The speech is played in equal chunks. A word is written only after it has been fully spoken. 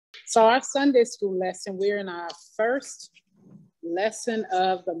So our Sunday school lesson, we're in our first lesson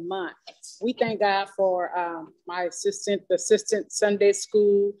of the month. We thank God for my assistant Sunday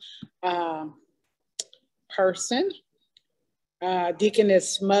school person,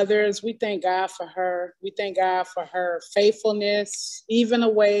 Deaconess Mothers. We thank God for her. We thank God for her faithfulness, even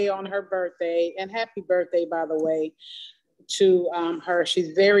away on her birthday. And happy birthday, by the way, to her.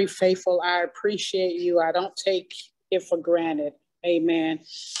 She's very faithful. I appreciate you. I don't take it for granted. Amen.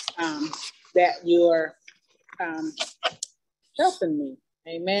 That you're helping me.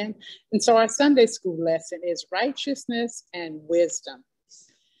 Amen. And so our Sunday school lesson is righteousness and wisdom.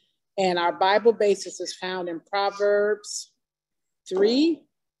 And our Bible basis is found in Proverbs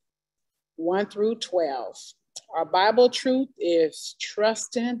 3:1-12. Our Bible truth is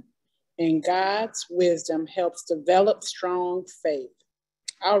trusting in God's wisdom helps develop strong faith.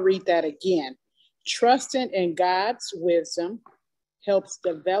 I'll read that again. Trusting in God's wisdom helps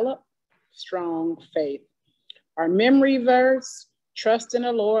develop strong faith. Our memory verse, trust in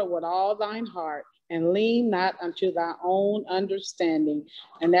the Lord with all thine heart and lean not unto thy own understanding.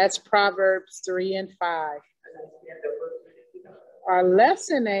 And that's Proverbs 3:5. Our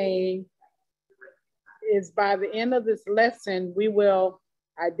lesson aim is by the end of this lesson, we will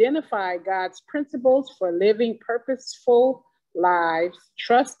identify God's principles for living purposeful lives,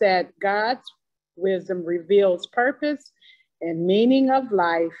 trust that God's wisdom reveals purpose and meaning of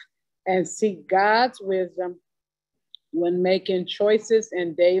life, and seek God's wisdom when making choices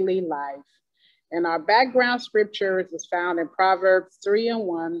in daily life. And our background scriptures is found in Proverbs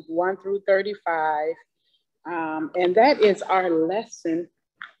 3:1-35. And that is our lesson,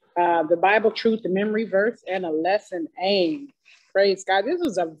 the Bible truth, the memory verse, and a lesson aim. Praise God. This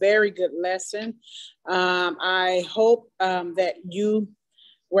was a very good lesson. I hope that you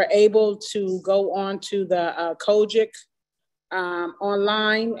were able to go on to the Kojic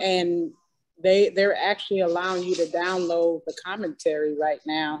online, and they're actually allowing you to download the commentary right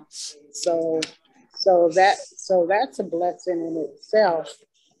now. So that's a blessing in itself.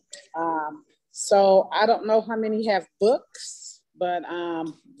 So I don't know how many have books, but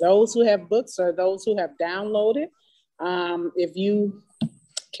those who have books or those who have downloaded, if you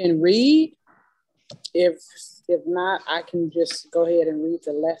can read, if not, I can just go ahead and read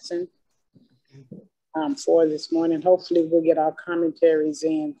the lesson for this morning. Hopefully we'll get our commentaries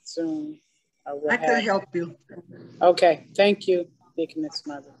in soon. I can help you. Okay, thank you, Deaconess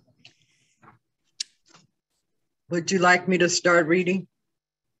Mother. Would you like me to start reading?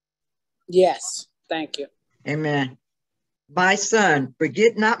 Yes, thank you. Amen. My son,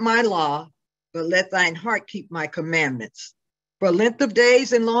 forget not my law, but let thine heart keep my commandments. For length of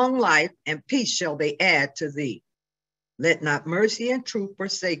days and long life and peace shall they add to thee. Let not mercy and truth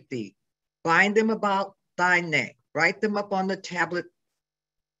forsake thee. Bind them about thy neck. Write them up on the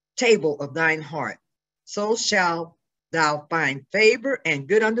table of thine heart. So shall thou find favor and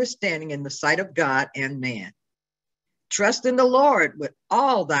good understanding in the sight of God and man. Trust in the Lord with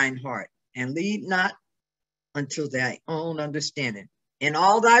all thine heart and lead not unto thy own understanding. In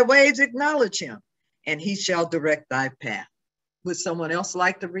all thy ways acknowledge him, and he shall direct thy path. Would someone else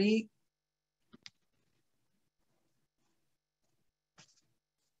like to read?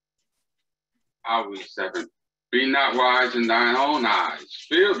 I'll read 7. Be not wise in thine own eyes.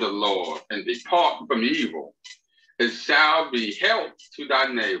 Fear the Lord and depart from evil. It shall be health to thy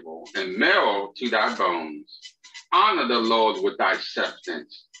navel and marrow to thy bones. Honor the Lord with thy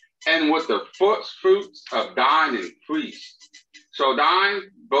substance and with the first fruits of thine increase. So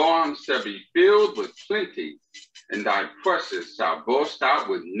thine barns shall be filled with plenty, and thy presses shall burst out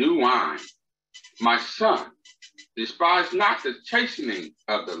with new wine. My son, despise not the chastening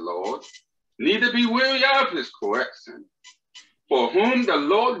of the Lord, neither be weary of his correction. For whom the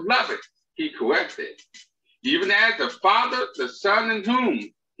Lord loveth, he correcteth, even as the Father, the Son, in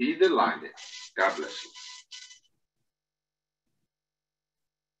whom he delighteth. God bless you.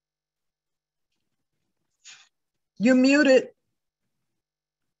 You muted.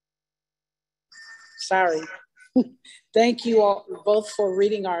 Sorry. Thank you all both for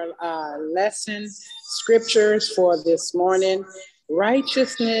reading our lesson scriptures for this morning,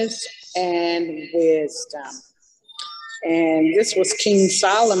 righteousness and wisdom. And this was King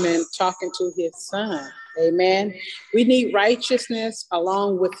Solomon talking to his son. Amen. We need righteousness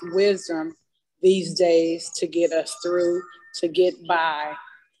along with wisdom these days to get us through, to get by.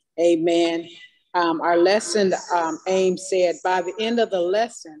 Amen. Our lesson aim said, by the end of the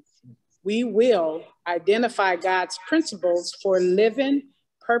lesson, we will identify God's principles for living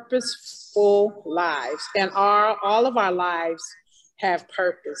purposeful lives. And all of our lives have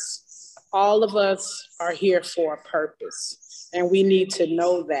purpose. All of us are here for a purpose, and we need to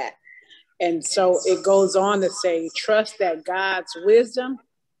know that. And so it goes on to say, trust that God's wisdom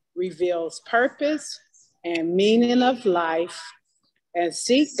reveals purpose and meaning of life, and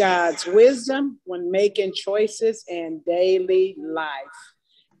seek God's wisdom when making choices in daily life.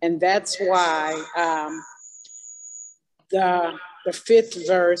 And that's why the fifth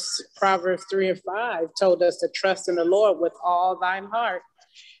verse, Proverbs 3:5, told us to trust in the Lord with all thine heart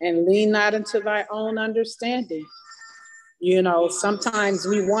and lean not into thy own understanding. You know, sometimes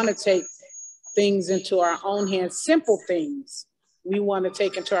we want to take things into our own hands, simple things we want to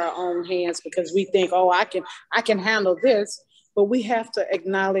take into our own hands because we think, oh, I can handle this. But we have to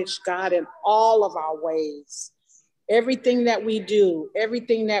acknowledge God in all of our ways. Everything that we do,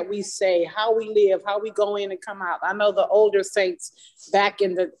 everything that we say, how we live, how we go in and come out. I know the older saints back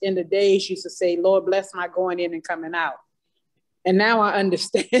in the days used to say, Lord, bless my going in and coming out. And now I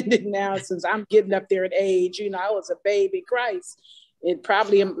understand it now, since I'm getting up there in age. You know, I was a baby in Christ. It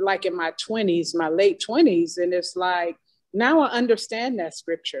probably like in my 20s, my late 20s. And it's like, now I understand that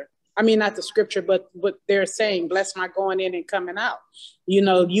scripture. I mean, not the scripture, but what they're saying, bless my going in and coming out. You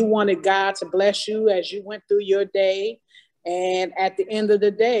know, you wanted God to bless you as you went through your day. And at the end of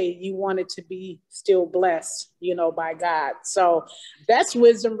the day, you wanted to be still blessed, you know, by God. So that's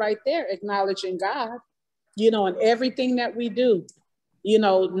wisdom right there, acknowledging God, you know, in everything that we do. You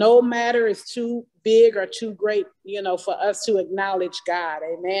know, no matter is too big or too great, you know, for us to acknowledge God.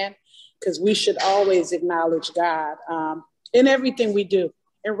 Amen. Because we should always acknowledge God in everything we do.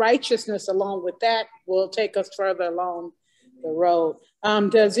 And righteousness along with that will take us further along the road.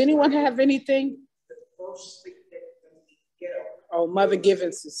 Does anyone have anything? Oh, Mother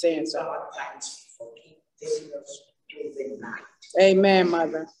Givens is saying so. Amen,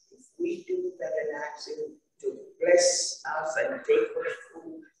 Mother. If we do that and ask him to bless us and take for the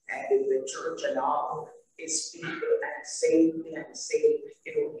food and in the church and all his people and save me and save,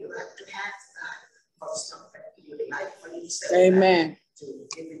 you know, you have to ask God for something you like for yourself. Amen.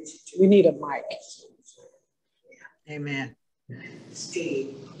 We need a mic. Amen.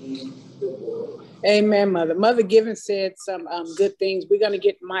 Stay in the world. Amen, Mother. Mother Givens said some good things. We're going to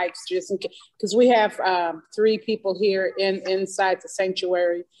get mics just in case, because we have 3 people here inside the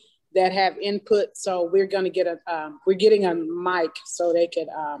sanctuary that have input. So we're going to get we're getting a mic so they could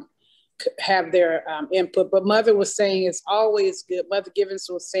have their input. But Mother was saying it's always good. Mother Givens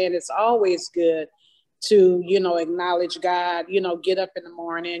was saying it's always good to, you know, acknowledge God, you know, get up in the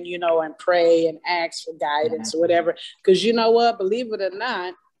morning, you know, and pray and ask for guidance or whatever. Because you know what, believe it or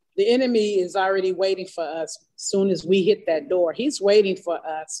not, the enemy is already waiting for us as soon as we hit that door. He's waiting for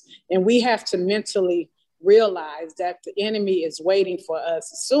us. And we have to mentally realize that the enemy is waiting for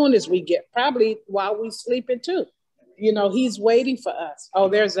us as soon as we get, probably while we're sleeping too. You know, he's waiting for us. Oh,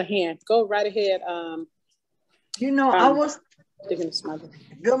 there's a hand. Go right ahead. You know, I was...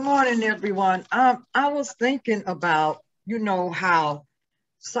 Good morning, everyone. I was thinking about, you know, how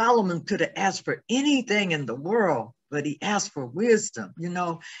Solomon could have asked for anything in the world, but he asked for wisdom, you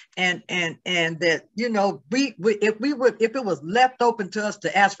know, and that, you know, if it was left open to us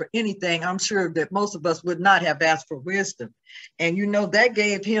to ask for anything, I'm sure that most of us would not have asked for wisdom. And, you know, that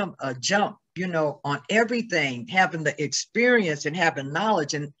gave him a jump, you know, on everything, having the experience and having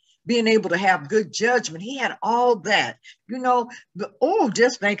knowledge and being able to have good judgment. He had all that, you know,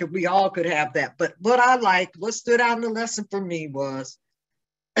 just think if we all could have that. But what stood out in the lesson for me was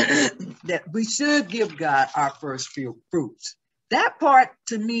that we should give God our first fruits. That part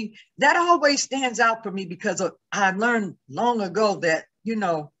to me, that always stands out for me because I learned long ago that, you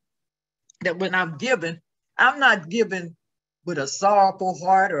know, that when I'm giving, I'm not giving with a sorrowful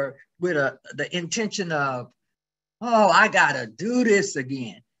heart or with the intention of, oh, I gotta do this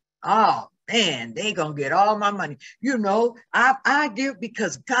again. Oh man, they gonna get all my money. You know, I give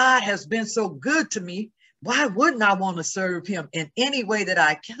because God has been so good to me. Why wouldn't I want to serve him in any way that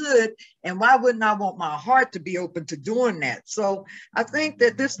I could? And why wouldn't I want my heart to be open to doing that? So I think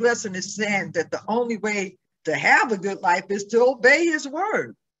that this lesson is saying that the only way to have a good life is to obey his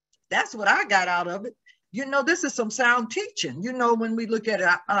word. That's what I got out of it. You know, this is some sound teaching. You know, when we look at it,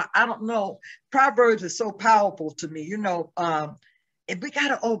 I don't know. Proverbs is so powerful to me, you know, and we got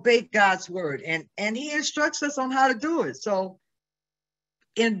to obey God's word, and he instructs us on how to do it. So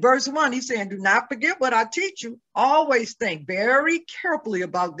in verse 1, he's saying, do not forget what I teach you. Always think very carefully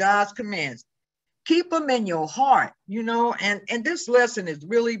about God's commands. Keep them in your heart, you know, and this lesson is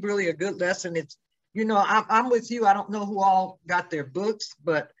really, really a good lesson. It's, you know, I'm with you. I don't know who all got their books,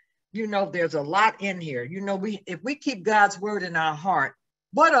 but, you know, there's a lot in here. You know, if we keep God's word in our heart,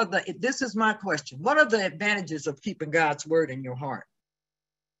 this is my question. What are the advantages of keeping God's word in your heart?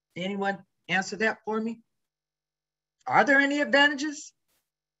 Anyone answer that for me? Are there any advantages?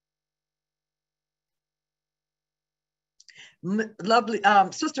 Lovely,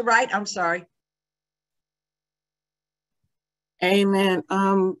 Sister Wright, I'm sorry. Amen.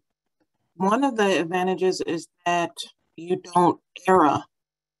 One of the advantages is that you don't err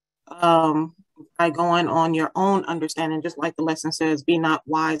by going on your own understanding, just like the lesson says, be not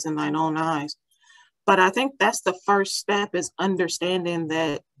wise in thine own eyes. But I think that's the first step, is understanding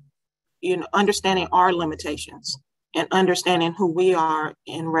that, understanding our limitations and understanding who we are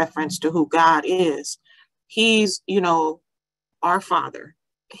in reference to who God is. He's, our Father.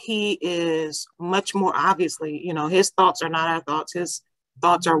 He is much more, obviously, his thoughts are not our thoughts. His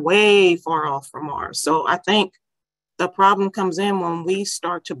thoughts are way far off from ours. So I think the problem comes in when we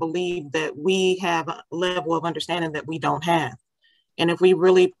start to believe that we have a level of understanding that we don't have. And if we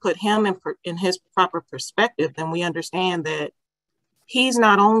really put him in his proper perspective, then we understand that he's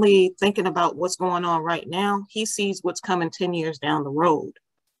not only thinking about what's going on right now, he sees what's coming 10 years down the road.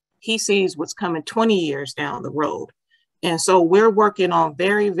 He sees what's coming 20 years down the road. And so we're working on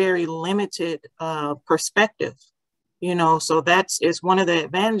very, very limited perspective, so is one of the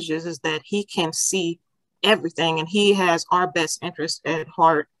advantages, is that he can see everything, and he has our best interest at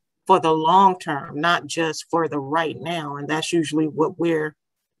heart for the long term, not just for the right now. And that's usually what we're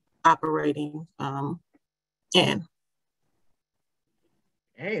operating in.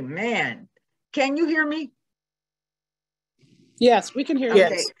 Amen. Can you hear me? Yes, we can hear you.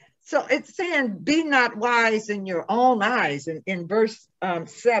 Okay. So it's saying, be not wise in your own eyes in verse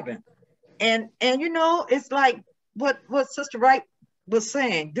 7. And it's like what Sister Wright was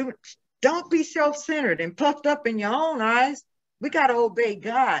saying. Don't be self-centered and puffed up in your own eyes. We got to obey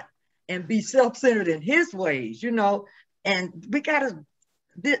God and be self-centered in his ways, and we got to,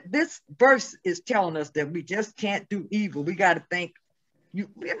 this verse is telling us that we just can't do evil. We got to think, you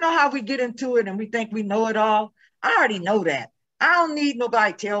know how we get into it and we think we know it all? I already know that. I don't need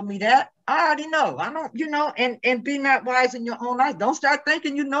nobody tell me that. I already know. I don't, and be not wise in your own eyes. Don't start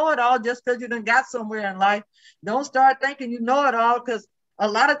thinking you know it all just because you done got somewhere in life. Don't start thinking you know it all, because a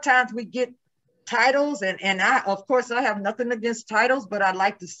lot of times we get titles, and of course, I have nothing against titles, but I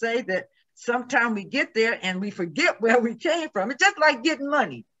like to say that sometimes we get there and we forget where we came from. It's just like getting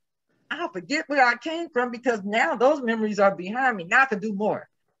money. I forget where I came from because now those memories are behind me. Now I can do more.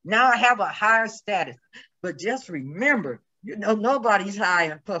 Now I have a higher status. But just remember, nobody's high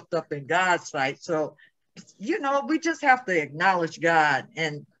and puffed up in God's sight. So, we just have to acknowledge God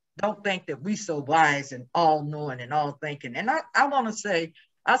and don't think that we so wise and all knowing and all thinking. And I want to say,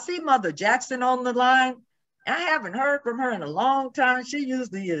 I see Mother Jackson on the line. I haven't heard from her in a long time. She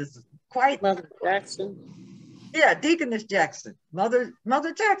usually is quite. Mother Jackson. Yeah, Deaconess Jackson, Mother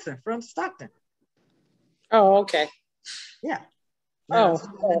Jackson from Stockton. Oh, okay. Yeah.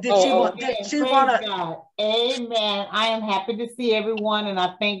 Did she want to? God. Amen. I am happy to see everyone, and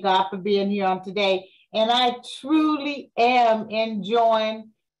I thank God for being here on today. And I truly am enjoying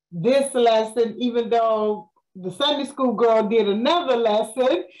this lesson, even though the Sunday school girl did another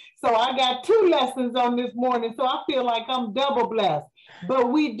lesson. So I got 2 lessons on this morning. So I feel like I'm double blessed.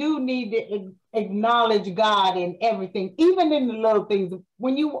 But we do need to acknowledge God in everything, even in the little things.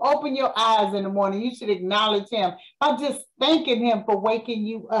 When you open your eyes in the morning, you should acknowledge him by just thanking him for waking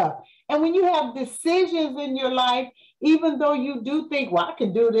you up. And when you have decisions in your life, even though you do think, well, I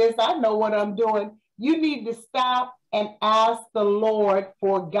can do this, I know what I'm doing, you need to stop and ask the Lord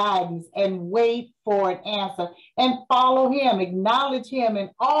for guidance and wait for an answer and follow him, acknowledge him in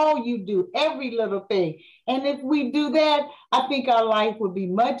all you do, every little thing. And if we do that, I think our life would be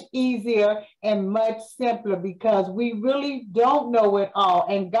much easier and much simpler, because we really don't know it all,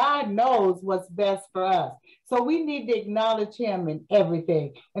 and God knows what's best for us. So we need to acknowledge him in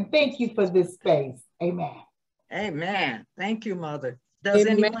everything. And thank you for this space. Amen. Amen. Thank you, Mother. Does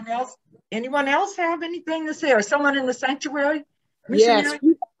anyone else have anything to say, or someone in the sanctuary? Yes,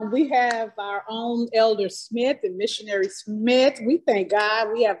 we have our own Elder Smith and Missionary Smith. We thank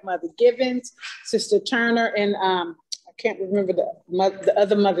God. We have Mother Givens, Sister Turner, and I can't remember the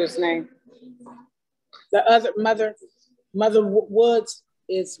other mother's name. The other mother, Mother Woods,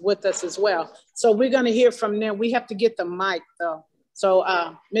 is with us as well. So we're going to hear from them. We have to get the mic though. So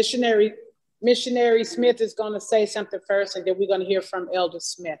Missionary Smith is going to say something first, and then we're going to hear from Elder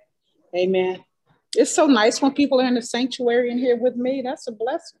Smith. Amen. It's so nice when people are in the sanctuary in here with me. That's a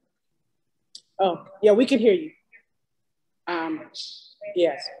blessing. Oh, yeah, we can hear you.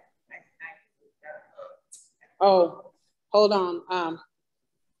 Yes. Oh, hold on.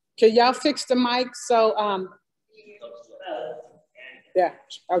 Can y'all fix the mic? So, yeah.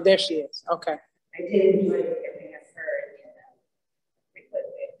 Oh, there she is. Okay. I did enjoy everything I've heard.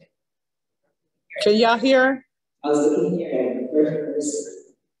 Can y'all hear her? I was looking here at the first verse.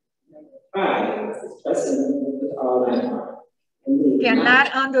 5, expressing with all thy heart.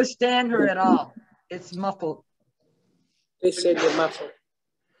 cannot understand her at all. It's muffled. They said you're muffled.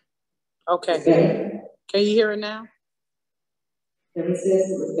 Okay. Better. Can you hear her now? Kevin says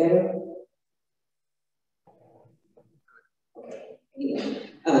it was better.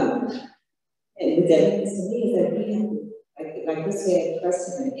 Anyway, and what that means to me is that we have, like you said,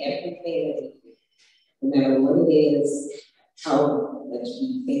 trust him in everything that we do. No matter what it is, how much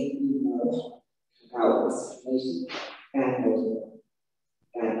we think we know about the situation, God knows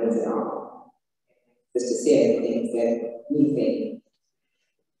it. God knows it all. Just to say the things that we think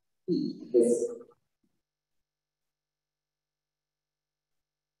he is.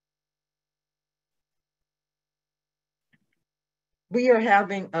 We are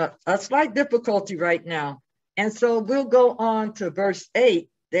having a slight difficulty right now. And so we'll go on to verse 8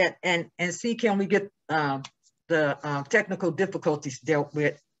 and see, can we get the technical difficulties dealt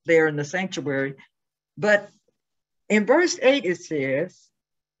with there in the sanctuary. But in verse 8 it says,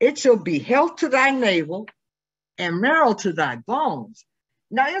 it shall be health to thy navel and marrow to thy bones.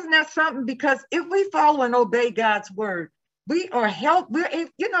 Now, isn't that something? Because if we follow and obey God's word, we are health.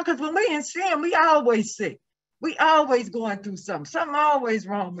 Because when we're in sin, we always sick. We always going through something. Something always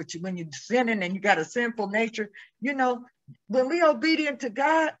wrong with you when you're sinning and you got a sinful nature. When we obedient to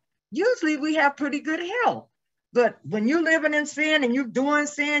God, usually we have pretty good health. But when you're living in sin and you're doing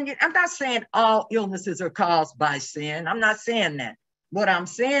sin, I'm not saying all illnesses are caused by sin. I'm not saying that. What I'm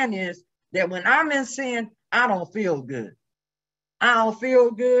saying is that when I'm in sin, I don't feel good. I don't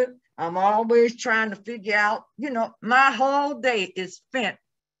feel good. I'm always trying to figure out, my whole day is spent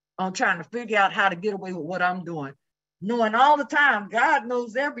on trying to figure out how to get away with what I'm doing. Knowing all the time, God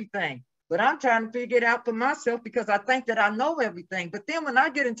knows everything, but I'm trying to figure it out for myself because I think that I know everything. But then when I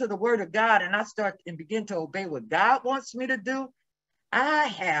get into the word of God and I start and begin to obey what God wants me to do, I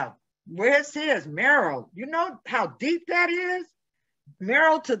have, where it says marrow, you know how deep that is?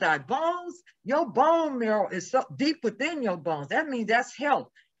 Marrow to thy bones. Your bone marrow is so deep within your bones. That means that's health.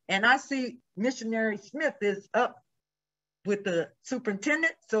 And I see Missionary Smith is up with the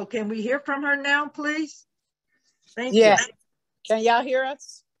superintendent. So can we hear from her now, please? Thank you. Can y'all hear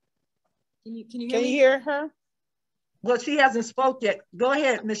us? Can you hear me? Hear her? Well, she hasn't spoke yet. Go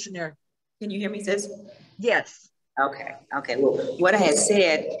ahead, missionary. Can you hear me, sis? Yes. Okay. Well, what I had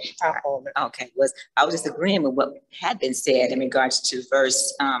said, was I was just agreeing with what had been said in regards to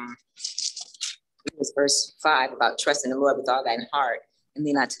verse 5 about trusting the Lord with all thine heart and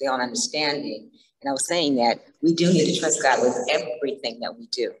lean not to their own understanding. And I was saying that we do need to trust God with everything that we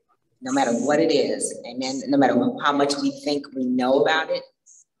do, no matter what it is. Amen. No matter how much we think we know about it,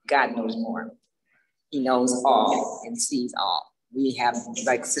 God knows more. He knows all and sees all. We have,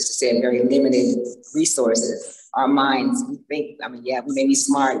 like Sister said, very limited resources. Our minds, we think, we may be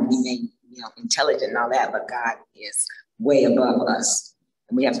smart, we may be, intelligent and all that, but God is way above us.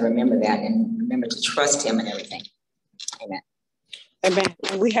 And we have to remember that and remember to trust him in everything. Amen. Amen.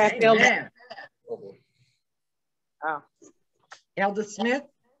 We have Elder. Elder Smith.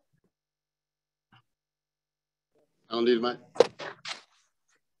 I don't need a mic.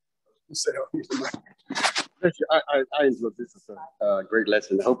 I enjoyed this. It's a great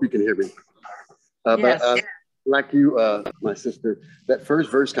lesson. I hope you can hear me. Yes. But like you, my sister, that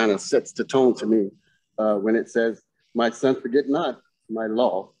first verse kind of sets the tone to me when it says, my son, forget not my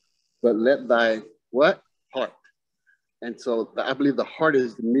law, but let thy what? Heart. And so I believe the heart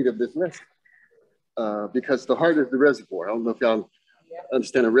is the meat of this lesson because the heart is the reservoir. I don't know if y'all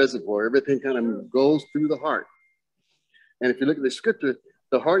understand a reservoir. Everything kind of goes through the heart. And if you look at the scripture,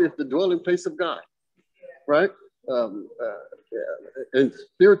 the heart is the dwelling place of God, right? And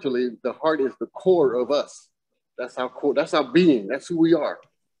spiritually, the heart is the core of us. That's our core. That's our being. That's who we are.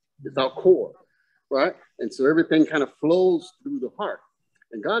 It's our core, right? And so everything kind of flows through the heart.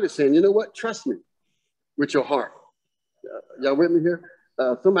 And God is saying, you know what? Trust me with your heart. Y'all with me here?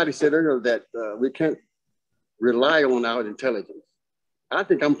 Somebody said earlier that we can't rely on our intelligence. I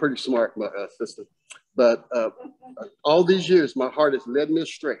think I'm pretty smart, my sister. But all these years, my heart has led me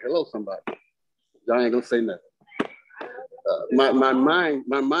astray. Hello, somebody. Y'all ain't gonna say nothing. My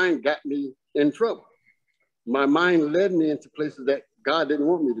mind got me in trouble. My mind led me into places that God didn't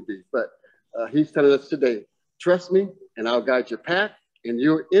want me to be. But he's telling us today, trust me and I'll guide your path and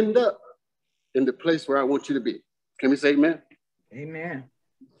you'll end up in the place where I want you to be. Can we say amen? Amen.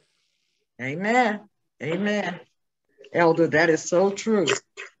 Amen. Amen. Elder, that is so true.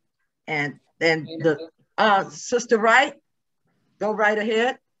 And the Sister Wright, go right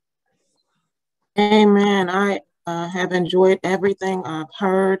ahead. Amen. I have enjoyed everything I've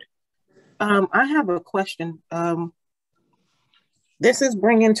heard. I have a question. This is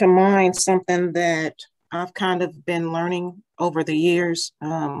bringing to mind something that I've kind of been learning over the years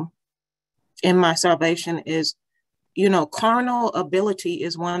in my salvation is, you know, carnal ability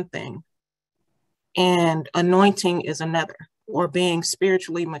is one thing and anointing is another, or being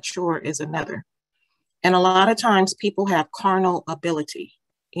spiritually mature is another. And a lot of times people have carnal ability.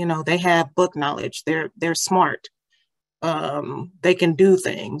 You know, they have book knowledge. They're smart. They can do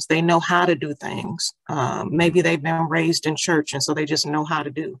things. They know how to do things. Maybe they've been raised in church, and so they just know how to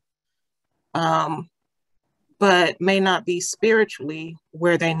do. But may not be spiritually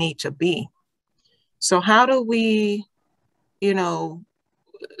where they need to be. So how do we, you know,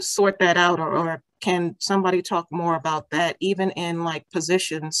 sort that out, or can somebody talk more about that, even in like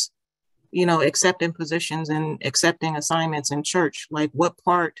positions, you know, accepting positions and accepting assignments in church? Like what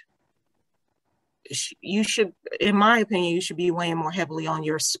part you should, in my opinion, you should be weighing more heavily on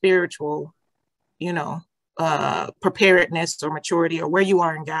your spiritual, you know, preparedness or maturity or where you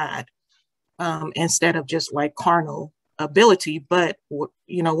are in God, instead of just like carnal ability. But,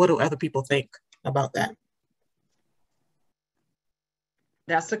 you know, what do other people think about that?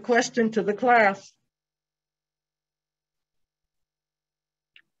 That's a question to the class.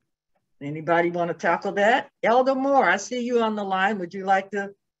 Anybody want to tackle that? Elder Moore, I see you on the line. Would you like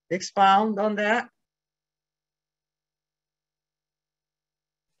to expound on that?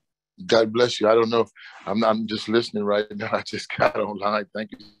 God bless you. I don't know if I'm just listening right now. I just got online.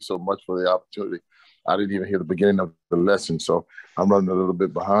 Thank you so much for the opportunity. I didn't even hear the beginning of the lesson, so I'm running a little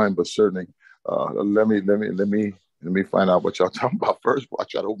bit behind, but certainly let me find out what y'all talking about first before I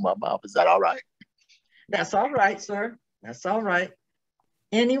try to open my mouth. Is that all right? That's all right, sir. That's all right.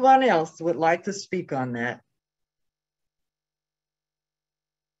 Anyone else would like to speak on that?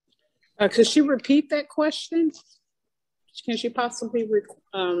 Could she repeat that question? Can she possibly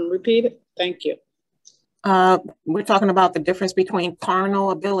repeat it? Thank you. We're talking about the difference between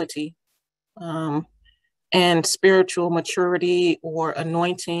carnal ability and spiritual maturity or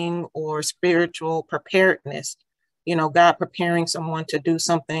anointing or spiritual preparedness. You know, God preparing someone to do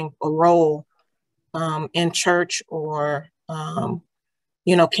something, a role in church, or,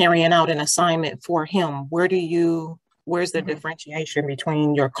 you know, carrying out an assignment for him. Where's the differentiation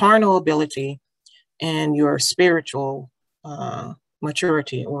between your carnal ability and your spiritual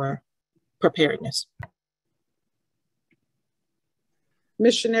maturity or preparedness?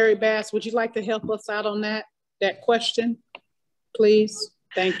 Missionary Bass, would you like to help us out on that question, please?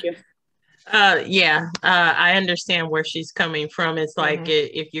 Thank you. I understand where she's coming from. It's like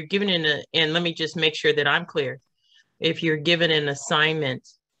if you're given and let me just make sure that I'm clear. If you're given an assignment,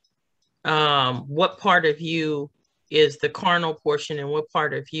 what part of you is the carnal portion and what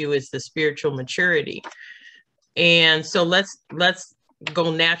part of you is the spiritual maturity? And so let's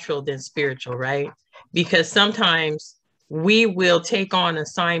go natural then spiritual, right? Because sometimes we will take on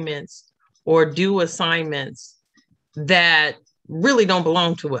assignments or do assignments that really don't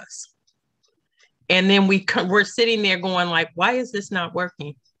belong to us. And then we're sitting there going like, why is this not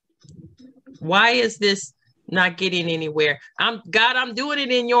working? Why is this not getting anywhere? God, I'm doing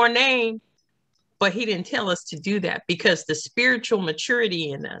it in your name. But he didn't tell us to do that, because the spiritual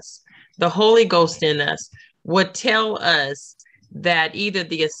maturity in us, the Holy Ghost in us, would tell us that either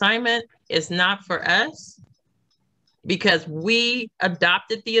the assignment is not for us because we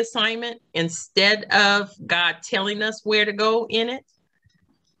adopted the assignment instead of God telling us where to go in it,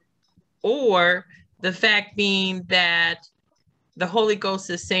 or the fact being that the Holy Ghost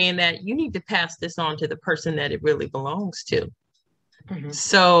is saying that you need to pass this on to the person that it really belongs to.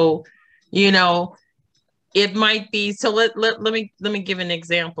 So, you know, it might be, so let me give an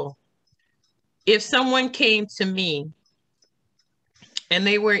example. If someone came to me and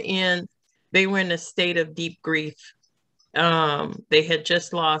they were in a state of deep grief, they had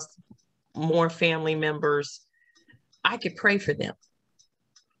just lost more family members, I could pray for them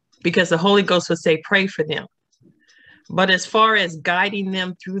because the Holy Ghost would say, pray for them. But as far as guiding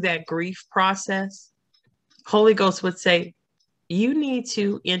them through that grief process, Holy Ghost would say, you need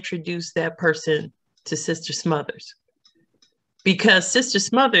to introduce that person to Sister Smothers, because Sister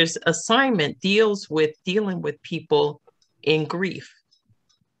Smothers' assignment deals with dealing with people in grief.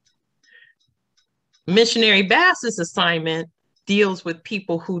 Missionary Bass's assignment deals with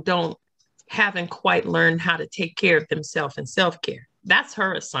people who haven't quite learned how to take care of themselves and self-care. That's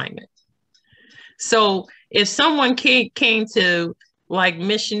her assignment. So if someone came to like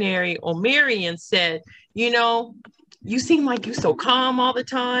Missionary O'Mary and said, you know, you seem like you're so calm all the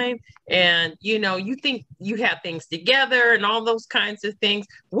time, and you know, you think you have things together and all those kinds of things.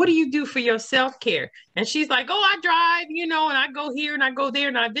 What do you do for your self-care? And she's like, oh, I drive, you know, and I go here and I go there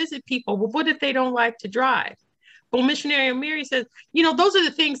and I visit people. Well, what if they don't like to drive? Well, Missionary O'Mary says, you know, those are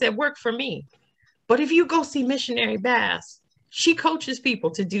the things that work for me. But if you go see Missionary Bass, she coaches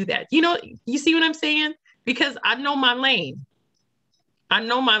people to do that. You know, you see what I'm saying? Because I know my lane. I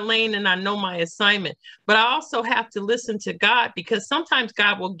know my lane and I know my assignment, but I also have to listen to God, because sometimes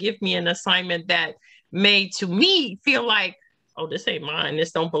God will give me an assignment that may to me feel like, oh, this ain't mine.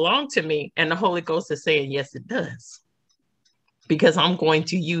 This don't belong to me. And the Holy Ghost is saying, yes, it does. Because I'm going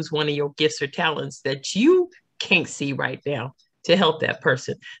to use one of your gifts or talents that you can't see right now to help that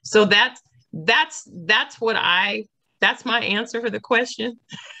person. So that's my answer for the question.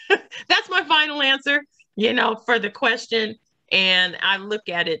 That's my final answer, you know, for the question. And I look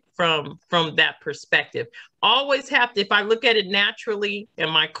at it from that perspective. Always have to, if I look at it naturally in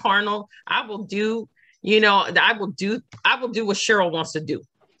my carnal, I will do, you know, I will do what Cheryl wants to do.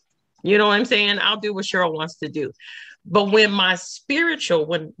 You know what I'm saying? I'll do what Cheryl wants to do. But when my spiritual,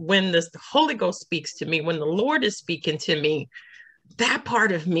 when the Holy Ghost speaks to me, when the Lord is speaking to me, that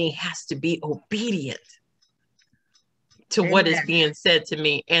part of me has to be obedient to what is being said to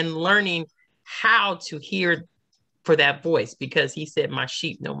me, and learning how to hear for that voice, because he said, my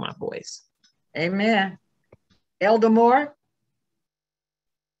sheep know my voice. Amen. Elder Moore,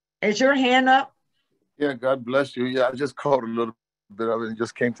 is your hand up? Yeah, God bless you. Yeah, I just caught a little bit of it and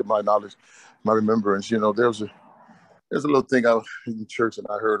just came to my knowledge, my remembrance. You know, there's a little thing out in the church, and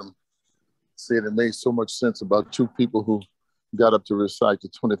I heard him say it. It made so much sense about two people who got up to recite the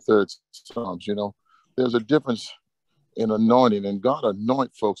 23rd Psalms. You know, there's a difference in anointing, and God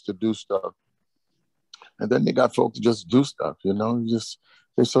anoint folks to do stuff. And then they got folks to just do stuff, you know,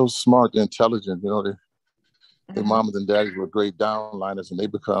 they're so smart, they're intelligent, you know, their mamas and daddies were great downliners, and they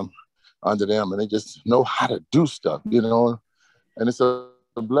become under them, and they just know how to do stuff, you know, and it's a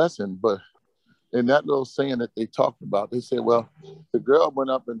blessing. But in that little saying that they talked about, they said, well, the girl went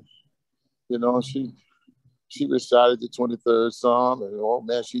up and, you know, she recited the 23rd Psalm, and, oh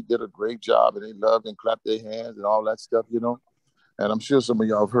man, she did a great job, and they loved and clapped their hands and all that stuff, you know. And I'm sure some of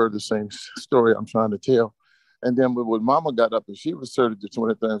y'all have heard the same story I'm trying to tell. And then when Mama got up and she recited the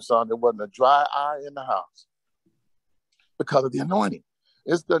 23rd Psalm, there wasn't a dry eye in the house because of the anointing.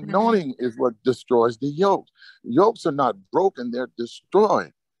 It's the anointing is what destroys the yokes. Yokes are not broken, they're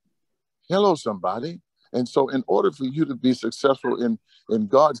destroyed. Hello, somebody. And so in order for you to be successful in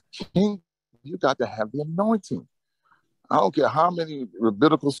God's kingdom, you got to have the anointing. I don't care how many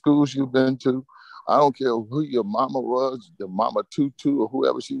rabbinical schools you've been to. I don't care who your mama was, the mama Tutu or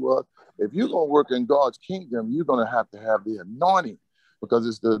whoever she was. If you're going to work in God's kingdom, you're going to have the anointing, because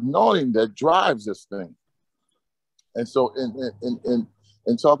it's the anointing that drives this thing. And so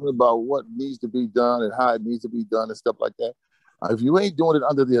in talking about what needs to be done and how it needs to be done and stuff like that, if you ain't doing it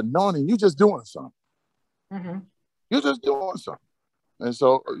under the anointing, you're just doing something. Mm-hmm. You're just doing something. And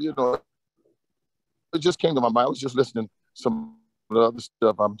so, you know, it just came to my mind. I was just listening to some of the other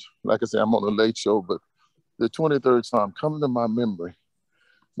stuff. Like I said, I'm on the late show, but the 23rd Psalm comes to my memory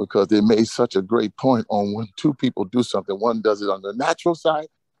because they made such a great point on when two people do something. One does it on the natural side,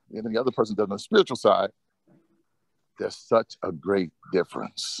 and then the other person does it on the spiritual side. There's such a great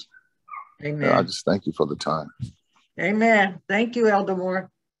difference. Amen. And I just thank you for the time. Amen. Thank you, Elder Moore.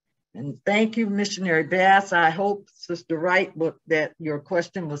 And thank you, Missionary Bass. I hope, Sister Wright, that your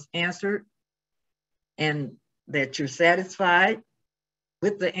question was answered and that you're satisfied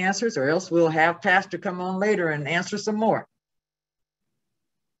with the answers, or else we'll have Pastor come on later and answer some more.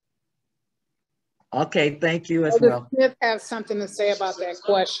 Okay, thank you as well. Smith has something to say about that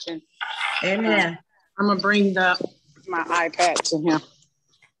question. Amen. I'm going to bring my iPad to him.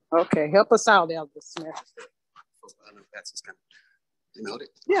 Okay, help us out, Elder Smith.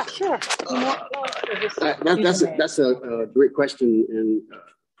 Yeah, sure. That's a great question, and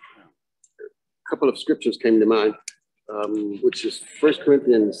a couple of scriptures came to mind, which is 1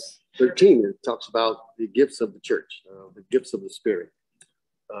 Corinthians 13. It talks about the gifts of the church, the gifts of the Spirit.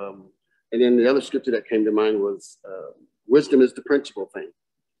 And then the other scripture that came to mind was wisdom is the principal thing,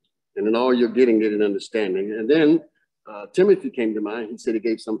 and in all you're getting, get an understanding. And then Timothy came to mind. He said he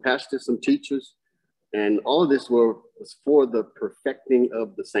gave some pastors, some teachers, and all of this was for the perfecting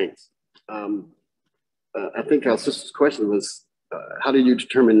of the saints. I think our sister's question was, how do you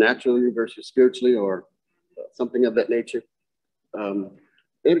determine naturally versus spiritually, or something of that nature?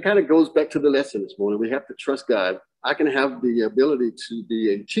 It kind of goes back to the lesson this morning. We have to trust God. I can have the ability to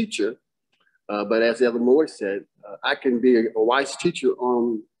be a teacher, but as Elder Moore said, I can be a wise teacher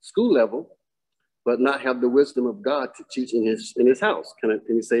on school level, but not have the wisdom of God to teach in his house. Can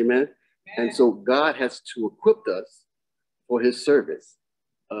you say amen? And so God has to equip us for his service.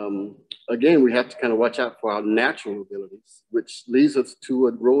 Again, we have to kind of watch out for our natural abilities, which leads us to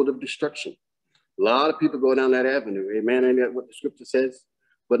a road of destruction. A lot of people go down that avenue. Amen. Ain't that what the scripture says?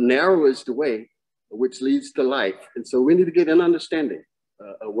 But narrow is the way which leads to life. And so we need to get an understanding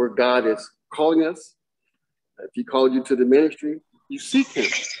of where God is calling us. If he called you to the ministry, you seek him.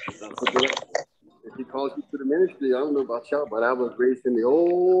 If he calls you to the ministry, I don't know about y'all, but I was raised in the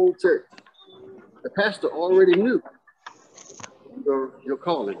old church. The pastor already knew your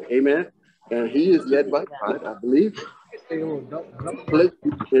calling, amen? And he is led by God, I believe, placed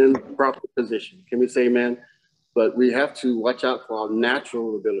in proper position. Can we say amen? But we have to watch out for our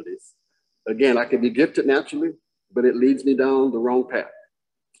natural abilities. Again, I can be gifted naturally, but it leads me down the wrong path.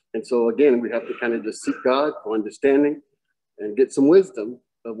 And so again, we have to kind of just seek God for understanding and get some wisdom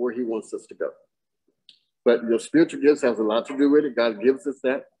of where he wants us to go. But your spiritual gifts has a lot to do with it. God gives us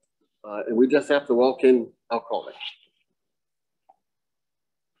that. And we just have to walk in our calling.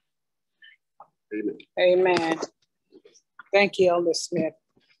 Amen. Amen. Thank you, Elder Smith.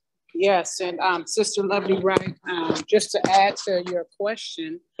 Yes, and Sister Lovely Wright, just to add to your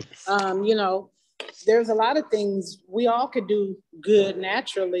question, you know, there's a lot of things we all could do good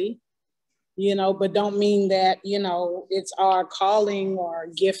naturally, you know, but don't mean that, you know, it's our calling or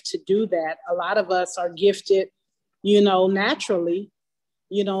gift to do that. A lot of us are gifted, you know, naturally,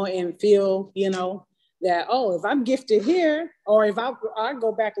 you know, and feel, you know, that, oh, if I'm gifted here, or if I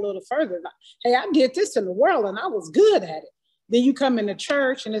go back a little further, hey, I did this in the world and I was good at it. Then you come into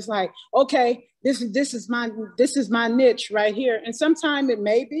church and it's like, okay, this is my niche right here. And sometimes it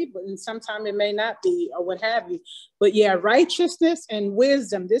may be, but sometimes it may not be, or what have you. But yeah, righteousness and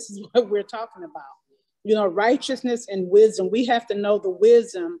wisdom, this is what we're talking about. You know, righteousness and wisdom. We have to know the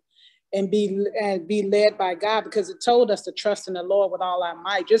wisdom and be led by God, because it told us to trust in the Lord with all our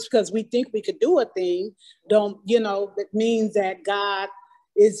might. Just because we think we could do a thing, that means that God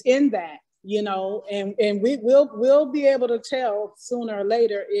is in that. You know, and we'll be able to tell sooner or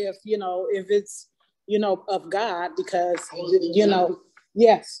later if it's, you know, of God, because, you know,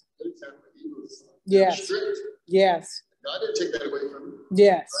 yes. Yes. Yes. God didn't take that away from him.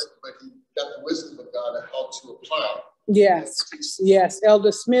 Yes. Right? But he got the wisdom of God and how to apply. Yes. Yes.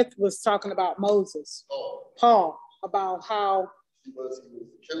 Elder Smith was talking about Moses. Paul, about how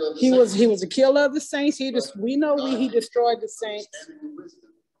he was a killer of the saints. He destroyed the saints.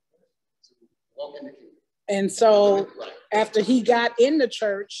 And so after he got in the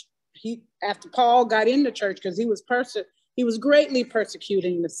church, after Paul got in the church, because he was greatly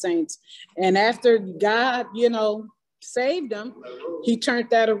persecuting the saints. And after God, you know, saved him, he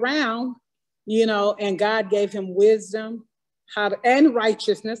turned that around, you know, and God gave him wisdom, and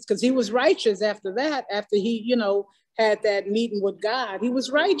righteousness, because he was righteous after that. After he, you know, had that meeting with God, he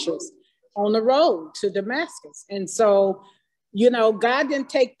was righteous on the road to Damascus. And so, you know, God didn't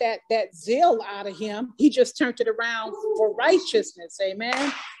take that zeal out of him. He just turned it around for righteousness,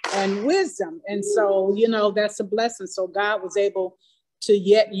 amen, and wisdom. And so, you know, that's a blessing. So God was able to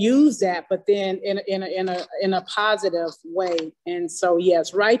yet use that, but then in a positive way. And so,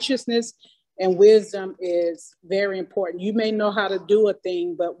 yes, righteousness and wisdom is very important. You may know how to do a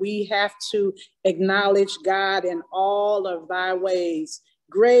thing, but we have to acknowledge God in all of thy ways,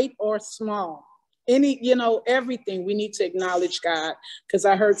 great or small. Everything we need to acknowledge God, because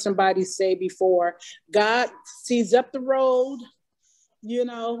I heard somebody say before, God sees up the road, you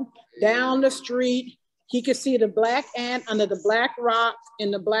know, down the street. He can see the black ant under the black rock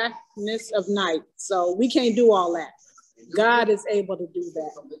in the blackness of night. So we can't do all that. God is able to do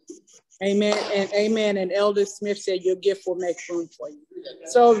that. Amen and amen. And Elder Smith said your gift will make room for you.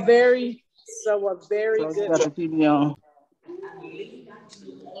 So a very good.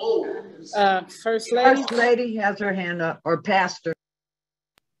 First Lady. First Lady has her hand up, or Pastor.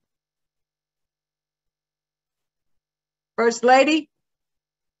 First Lady.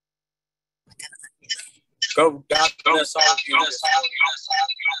 Go, God bless all of you.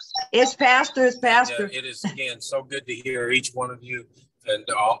 It's Pastor. And, it is, again, so good to hear each one of you and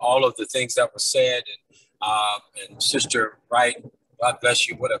all of the things that were said. And Sister Wright, God bless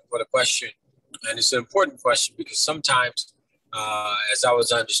you. What a question. And it's an important question, because sometimes, as I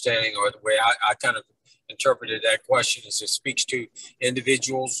was understanding, or the way I kind of interpreted that question, is it speaks to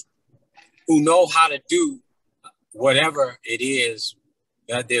individuals who know how to do whatever it is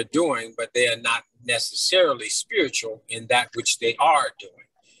that they're doing, but they are not necessarily spiritual in that which they are doing.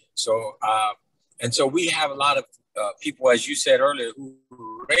 So, and so we have a lot of people, as you said earlier, who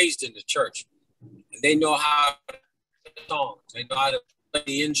were raised in the church, and they know how to sing songs, they know how to play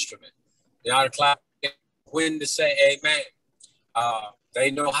the instrument, they know how to clap, when to say amen.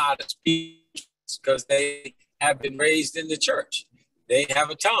 They know how to speak because they have been raised in the church. They have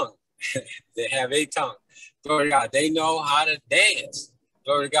a tongue. They have a tongue. Glory to God. They know how to dance.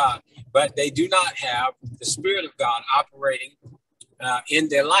 Glory to God. But they do not have the Spirit of God operating in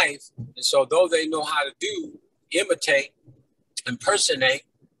their life. And so though they know how to do, imitate, impersonate,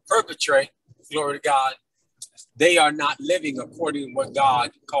 perpetrate, glory to God, they are not living according to what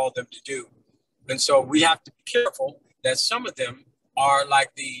God called them to do. And so we have to be careful that some of them are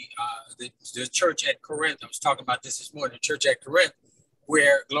like the church at Corinth. I was talking about this morning, the church at Corinth,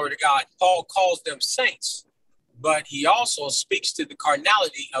 where, glory to God, Paul calls them saints, but he also speaks to the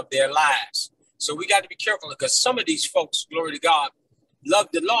carnality of their lives. So we got to be careful, because some of these folks, glory to God, love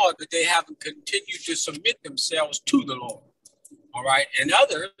the Lord, but they haven't continued to submit themselves to the Lord. All right. And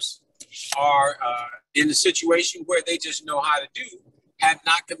others are in a situation where they just know how to do, have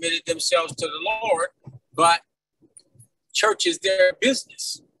not committed themselves to the Lord, but church is their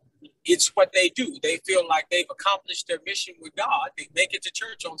business. It's what they do. They feel like they've accomplished their mission with God. They make it to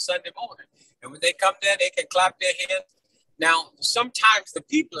church on Sunday morning. And when they come there, they can clap their hands. Now, sometimes the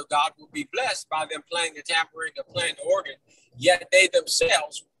people of God will be blessed by them playing the tambourine or playing the organ, yet they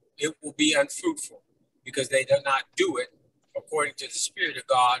themselves, it will be unfruitful because they do not do it according to the Spirit of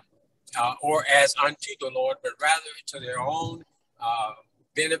God or as unto the Lord, but rather to their own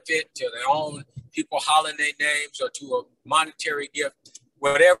benefit, to their own people hollering their names or to a monetary gift,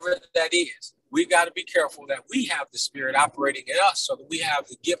 whatever that is. We got to be careful that we have the Spirit operating in us so that we have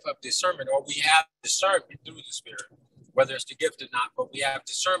the gift of discernment, or we have discernment through the Spirit, whether it's the gift or not, but we have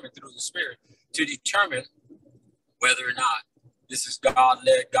discernment through the Spirit to determine whether or not this is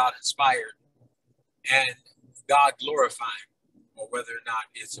God-led, God-inspired, and God-glorifying, or whether or not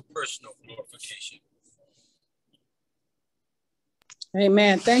it's a personal glorification.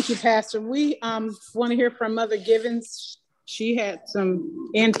 Amen. Thank you, Pastor. We want to hear from Mother Givens. She had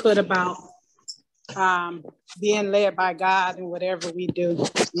some input about being led by God in whatever we do.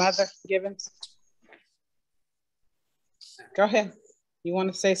 Mother Givens. Go ahead. You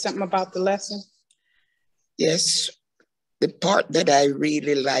want to say something about the lesson? Yes. The part that I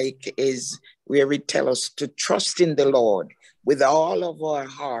really like is where it tells us to trust in the Lord with all of our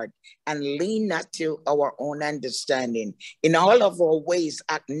heart and lean not to our own understanding. In all of our ways,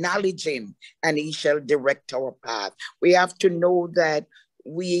 acknowledge him, and he shall direct our path. We have to know that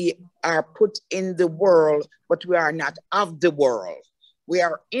we are put in the world, but we are not of the world. We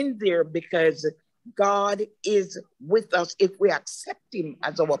are in there because God is with us if we accept him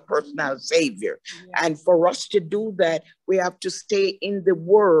as our personal savior. Yes. And for us to do that, we have to stay in the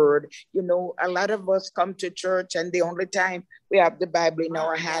word. You know, a lot of us come to church and the only time we have the Bible in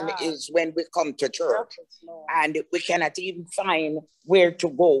our hand is when we come to church. And we cannot even find where to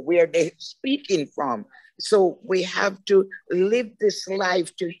go, where they're speaking from. So we have to live this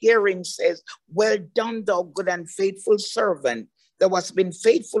life to hear him says, well done, thou good and faithful servant. Thou hast been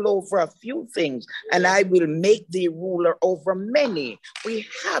faithful over a few things, and I will make thee ruler over many. We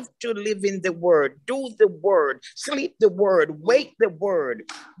have to live in the word, do the word, sleep the word, wake the word.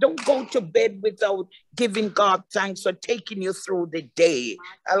 Don't go to bed without giving God thanks or taking you through the day.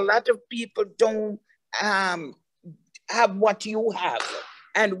 A lot of people don't have what you have.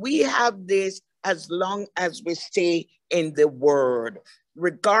 And we have this as long as we stay in the word.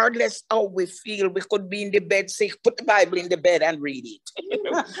 Regardless how we feel, we could be in the bed sick, put the Bible in the bed and read it.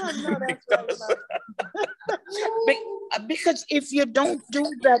 Because if you don't do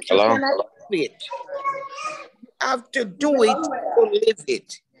that, you cannot live it. You have to do it to live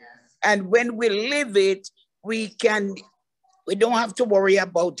it. And when we live it, we don't have to worry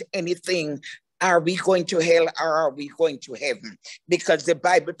about anything. Are we going to hell or are we going to heaven? Because the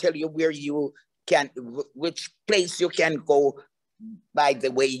Bible tells you where you can, which place you can go by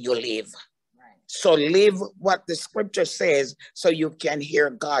the way you live. Right. So live what the scripture says so you can hear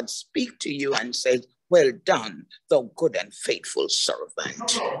God speak to you and say, well done, thou good and faithful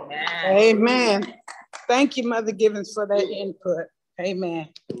servant. Amen. Thank you, Mother Givens, for that input. Amen.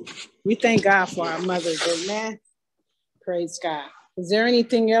 We thank God for our mothers. Amen. Praise God. Is there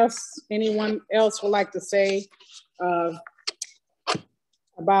anything else anyone else would like to say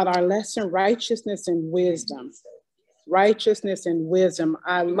about our lesson, righteousness and wisdom? Righteousness and wisdom.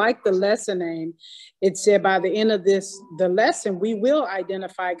 I like the lesson name. It said by the end of the lesson, we will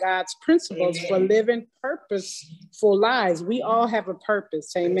identify God's principles for living purposeful lives. We all have a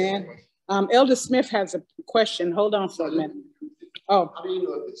purpose. Amen. Elder Smith has a question. Hold on for a minute. Oh. How do you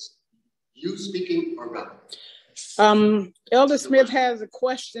know this? You speaking or God? Elder Smith has a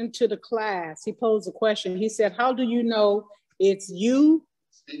question to the class. He posed a question. He said, how do you know it's you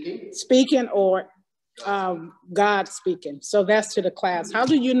speaking or God speaking? So that's to the class. How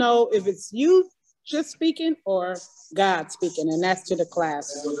do you know if it's you just speaking or God speaking? And that's to the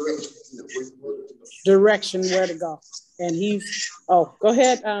class. Direction where to go. And go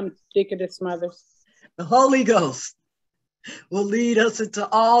ahead, Deaconess Mother. The Holy Ghost will lead us into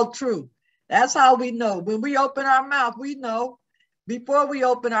all truth. That's how we know. When we open our mouth, we know. Before we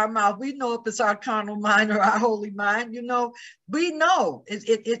open our mouth, we know if it's our carnal mind or our holy mind. You know, we know.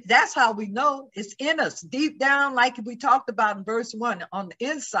 That's how we know. It's in us, deep down, like we talked about in verse 1, on the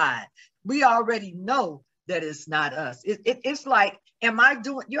inside. We already know that it's not us. It's like, am I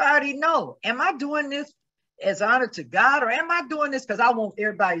doing, you already know, am I doing this as honor to God, or am I doing this because I want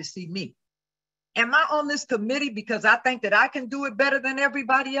everybody to see me? Am I on this committee because I think that I can do it better than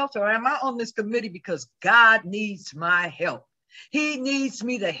everybody else? Or am I on this committee because God needs my help? He needs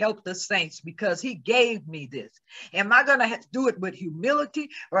me to help the saints because he gave me this. Am I going to do it with humility,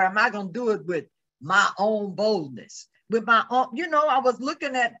 or am I going to do it with my own boldness? With my own, you know, I was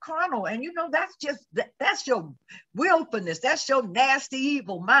looking at carnal, and you know, that's your willfulness. That's your nasty,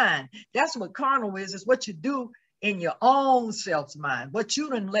 evil mind. That's what carnal is. It's what you do in your own self's mind, what you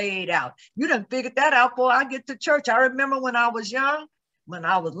done laid out. You done figured that out before I get to church. I remember when I was young,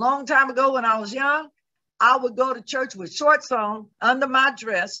 long time ago when I was young, I would go to church with shorts on under my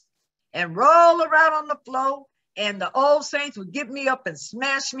dress and roll around on the floor, and the old saints would get me up and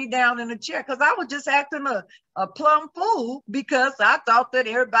smash me down in a chair because I was just acting a plumb fool, because I thought that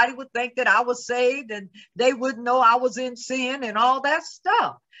everybody would think that I was saved and they wouldn't know I was in sin and all that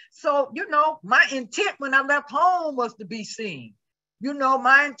stuff. So, you know, my intent when I left home was to be seen. You know,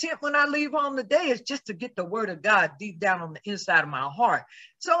 my intent when I leave home today is just to get the word of God deep down on the inside of my heart.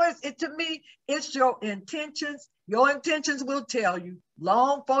 So to me, it's your intentions. Your intentions will tell you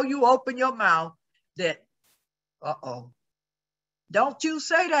long before you open your mouth that, don't you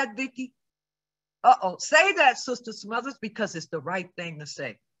say that, Vicki. Say that, Sister Smothers, because it's the right thing to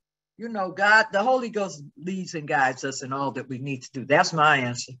say. You know, God, the Holy Ghost leads and guides us in all that we need to do. That's my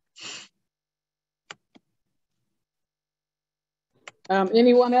answer.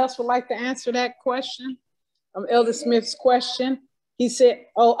 Anyone else would like to answer that question? Elder Smith's question. He said,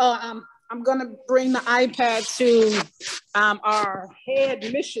 I'm going to bring the iPad to our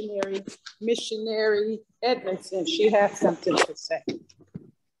head missionary Edmondson. She has something to say.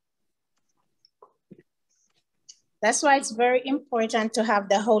 That's why it's very important to have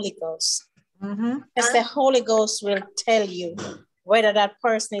the Holy Ghost. Because the Holy Ghost will tell you whether that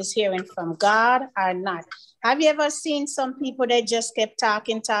person is hearing from God or not. Have you ever seen some people that just kept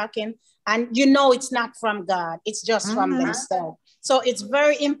talking, and you know it's not from God, it's just from themselves? So it's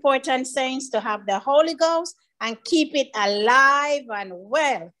very important, saints, to have the Holy Ghost and keep it alive and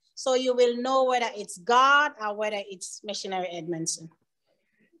well, so you will know whether it's God or whether it's Missionary Edmondson.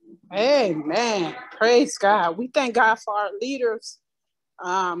 Amen. Praise God. We thank God for our leaders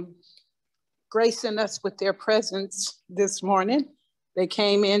gracing us with their presence this morning. They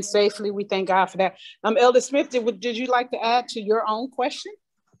came in safely. We thank God for that. Elder Smith, did you like to add to your own question?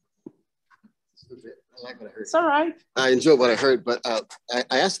 I like what I heard. It's all right. I enjoy what I heard, but I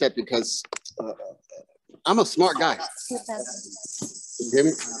asked that because I'm a smart guy. You hear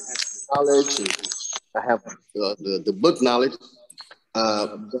me? College, and I have the book knowledge.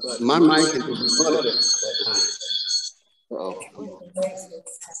 My mind can be flooded at times.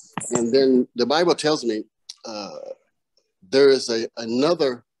 And then the Bible tells me there is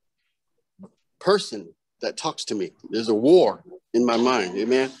another person that talks to me. There's a war in my mind,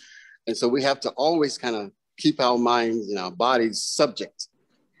 amen? And so we have to always kind of keep our minds and our bodies subject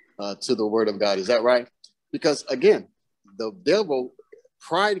to the word of God. Is that right? Because again, the devil,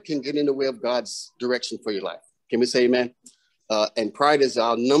 pride can get in the way of God's direction for your life. Can we say amen? And pride is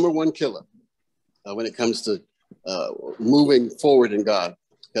our #1 killer when it comes to moving forward in God.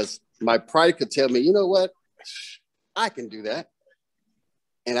 Because my pride could tell me, you know what? I can do that.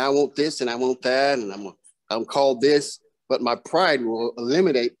 And I want this and I want that. And I'm called this. But my pride will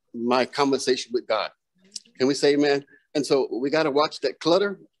eliminate my conversation with God. Can we say amen? And so we got to watch that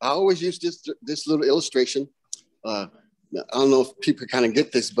clutter. I always use this little illustration. I don't know if people kind of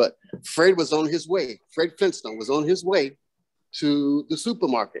get this, but Fred was on his way. Fred Flintstone was on his way to the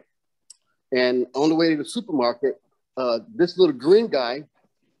supermarket. And on the way to the supermarket, this little green guy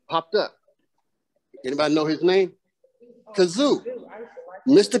popped up. Anybody know his name? Kazoo.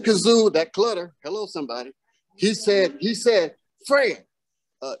 Mr. Kazoo, that clutter. Hello, somebody. He said, Fred,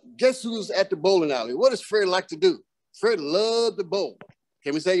 guess who's at the bowling alley? What does Fred like to do? Fred loved to bowl.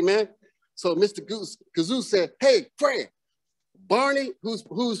 Can we say amen? So Mr. Kazoo said, hey, Fred, Barney,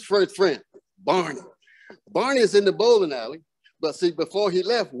 who's Fred's friend? Barney. Barney is in the bowling alley. But see, before he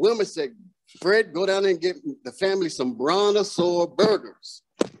left, Wilma said, Fred, go down there and get the family some brontosaurus burgers.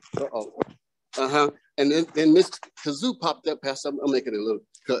 And then Mr. Kazoo popped up past, I'm making a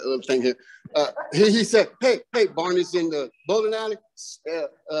little thing here. He said, hey, Barney's in the bowling alley.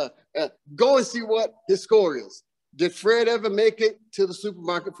 Go and see what his score is. Did Fred ever make it to the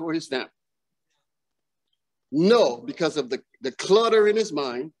supermarket for his family? No, because of the clutter in his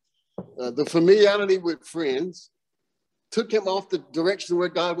mind, the familiarity with friends took him off the direction where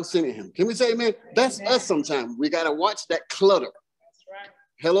God was sending him. Can we say amen? That's us sometimes. We got to watch that clutter. That's right.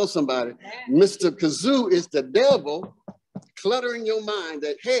 Hello, somebody. Mr. Kazoo is the devil cluttering your mind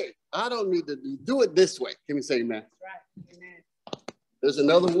that, hey, I don't need to do it this way. Can we say amen? That's right. Amen. There's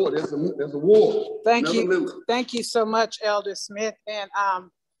another war. There's a war. Thank you. Thank you so much, Elder Smith. And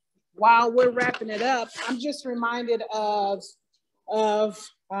while we're wrapping it up, I'm just reminded of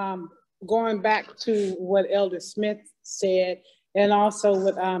going back to what Elder Smith said, and also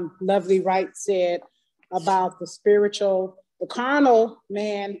what Lovely Wright said about the carnal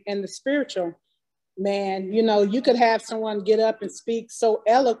man and the spiritual man. You know, you could have someone get up and speak so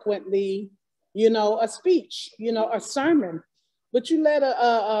eloquently, you know, a speech, you know, a sermon, but you let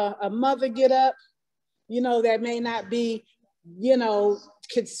a mother get up, you know, that may not be, you know,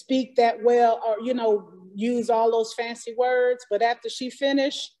 could speak that well, or, you know, use all those fancy words, but after she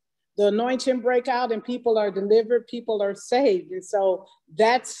finished, the anointing break out and people are delivered, people are saved. And so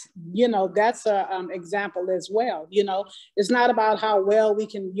that's, you know, that's an example as well. You know, it's not about how well we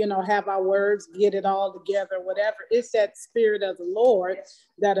can, you know, have our words, get it all together, whatever. It's that spirit of the Lord,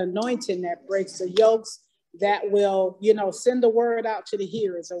 that anointing that breaks the yokes, that will, you know, send the word out to the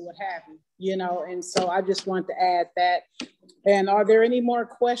hearers or what have you, you know. And so I just want to add that. And are there any more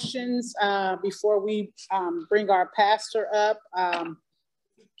questions before we bring our pastor up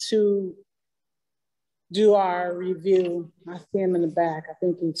to do our review? I see him in the back. I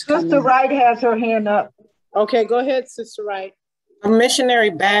think he's coming. Sister Wright has her hand up. Okay, go ahead, Sister Wright. Missionary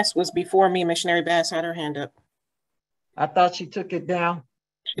Bass was before me. Missionary Bass had her hand up. I thought she took it down.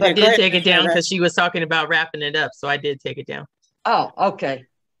 I did take it down because she was talking about wrapping it up. So I did take it down. Oh, okay.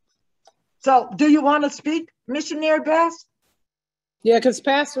 So do you want to speak, Missionary Bass? Yeah, because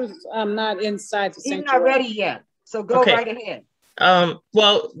Pastor's not inside the sanctuary. He's not ready yet. So go right ahead.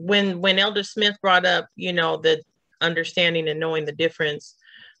 Well, when Elder Smith brought up, you know, the understanding and knowing the difference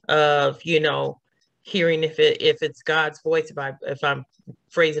of, you know, hearing if it's God's voice, if I'm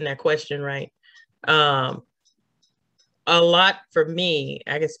phrasing that question right. A lot for me,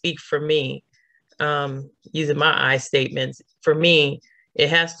 I can speak for me, using my I statements. For me, it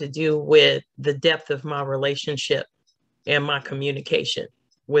has to do with the depth of my relationship and my communication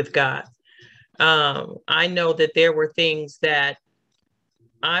with God. I know that there were things that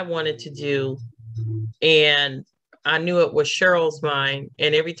I wanted to do, and I knew it was Cheryl's mind.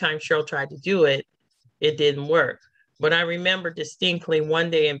 And every time Cheryl tried to do it, it didn't work. But I remember distinctly one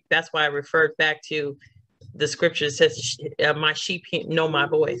day, and that's why I referred back to the scripture that says, my sheep know my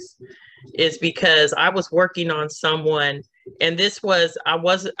voice. Is because I was working on someone, and I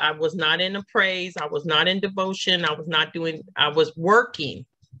was not in a praise, I was not in devotion, I was working.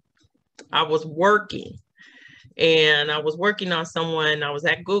 And I was working on someone. I was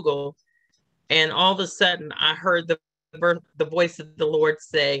at Google, and all of a sudden I heard the voice of the Lord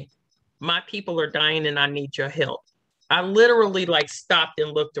say, my people are dying and I need your help. I literally like stopped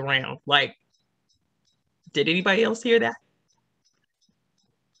and looked around like, did anybody else hear that?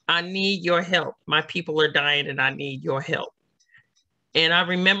 I need your help. My people are dying and I need your help. And I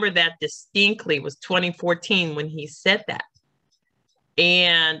remember that distinctly. It was 2014 when he said that.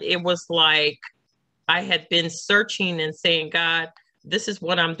 And it was like I had been searching and saying, God, this is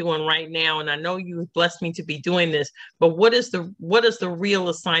what I'm doing right now. And I know you blessed me to be doing this, but what is the real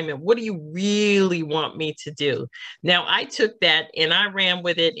assignment? What do you really want me to do? Now, I took that and I ran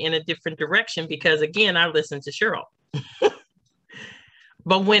with it in a different direction because, again, I listened to Cheryl.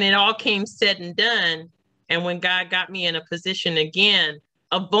 But when it all came said and done, and when God got me in a position again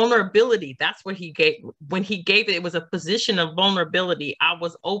of vulnerability, that's what he gave. When he gave it, it was a position of vulnerability. I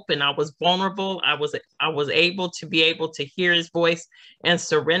was open. I was vulnerable. I was able to hear his voice and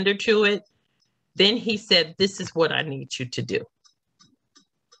surrender to it. Then he said, this is what I need you to do.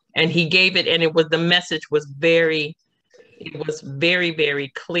 And he gave it, and the message was very, very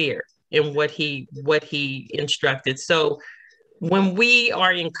clear in what he instructed. So when we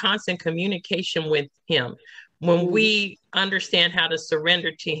are in constant communication with him, when we understand how to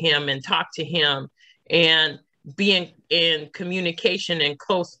surrender to him and talk to him and be in communication and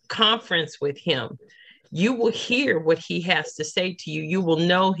close conference with him, you will hear what he has to say to you. You will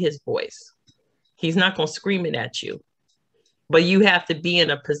know his voice. He's not going to scream it at you, but you have to be in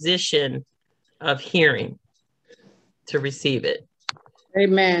a position of hearing to receive it.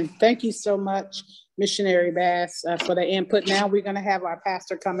 Amen. Thank you so much, Missionary Bass, for the input. Now we're going to have our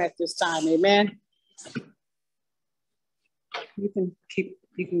pastor come at this time. Amen. You can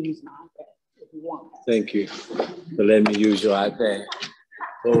use my iPad. Thank you for letting me use your iPad.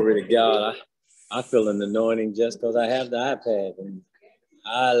 Glory to God. I feel an anointing just because I have the iPad. And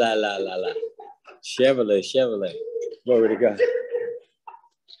la, la, la, la. Chevrolet. Glory to God.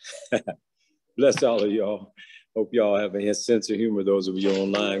 Bless all of y'all. Hope y'all have a sense of humor, those of you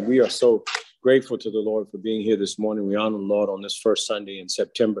online. We are so grateful to the Lord for being here this morning. We honor the Lord on this first Sunday in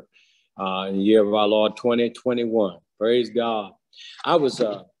September, in the year of our Lord 2021. Praise God. I was,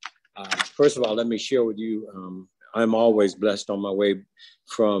 first of all, let me share with you, I'm always blessed on my way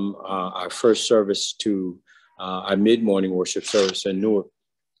from our first service to our mid-morning worship service in Newark,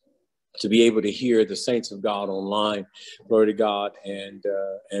 to be able to hear the saints of God online, glory to God, and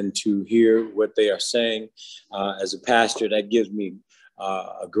to hear what they are saying. As a pastor, that gives me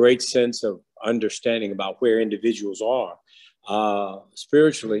a great sense of understanding about where individuals are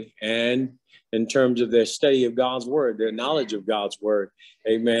spiritually and in terms of their study of God's word, their knowledge of God's word.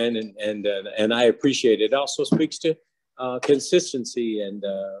 Amen. And I appreciate it. It also speaks to consistency and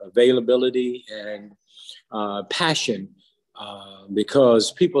availability and passion.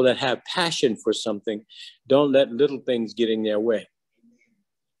 Because people that have passion for something don't let little things get in their way.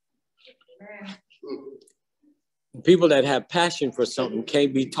 People that have passion for something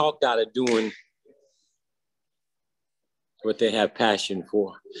can't be talked out of doing what they have passion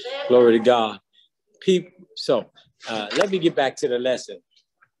for. Glory to God. So let me get back to the lesson.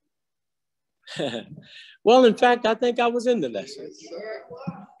 Well, in fact, I think I was in the lesson.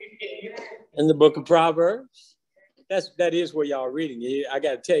 In the book of Proverbs. That is where y'all are reading. I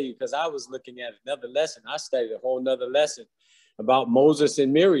got to tell you, because I was looking at another lesson. I studied a whole nother lesson about Moses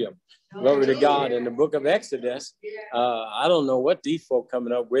and Miriam. Glory to God. In the book of Exodus. I don't know what these folk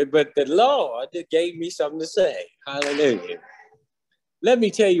coming up with, but the Lord gave me something to say. Hallelujah. Let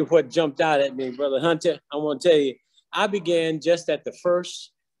me tell you what jumped out at me, Brother Hunter. I want to tell you, I began just at the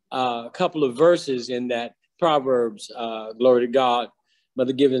first couple of verses in that Proverbs, glory to God.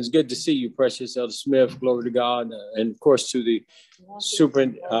 Mother Givens, good to see you, precious Elder Smith, glory to God. And of course to the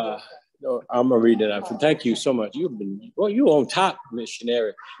I'm gonna read it out. Thank you so much. You've been, well, you on top,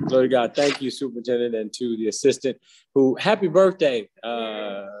 missionary. Glory to God. Thank you, Superintendent, and to the assistant who, happy birthday.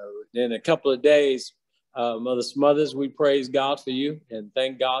 In a couple of days, Mother Smothers, we praise God for you and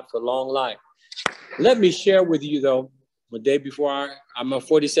thank God for long life. Let me share with you though, the day before my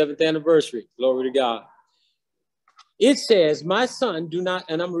 47th anniversary, glory to God. It says, my son, do not,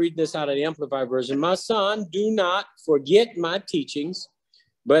 and I'm reading this out of the Amplified version, my son, do not forget my teachings,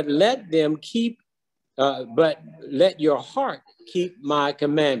 but let your heart keep my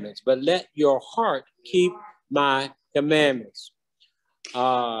commandments. But let your heart keep my commandments.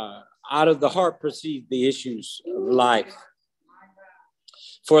 Out of the heart proceed the issues of life.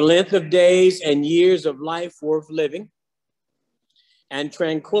 For length of days and years of life worth living, and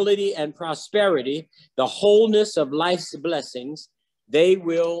tranquility and prosperity, the wholeness of life's blessings, they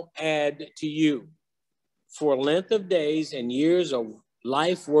will add to you. For length of days and years of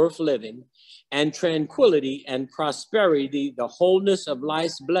life worth living, and tranquility and prosperity, the wholeness of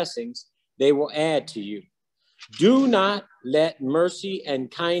life's blessings, they will add to you. Do not let mercy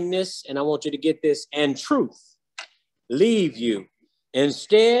and kindness, and I want you to get this, and truth leave you.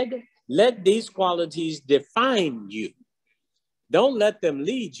 Instead, let these qualities define you. Don't let them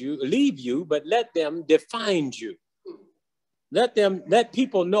leave you, but let them define you. Let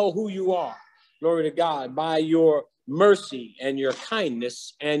people know who you are, glory to God, by your mercy and your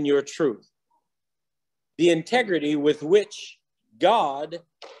kindness and your truth. The integrity with which God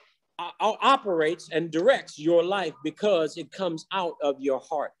operates and directs your life, because it comes out of your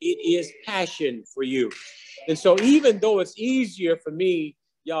heart. It is passion for you. And so even though it's easier for me,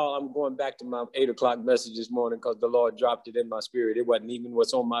 y'all, I'm going back to my 8 o'clock message this morning because the Lord dropped it in my spirit. It wasn't even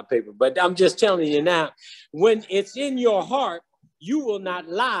what's on my paper. But I'm just telling you now, when it's in your heart, you will not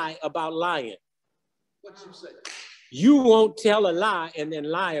lie about lying. What you say? You won't tell a lie and then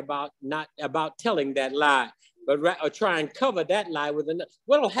lie about telling that lie, but or try and cover that lie with another.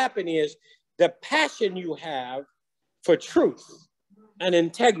 What will happen is the passion you have for truth and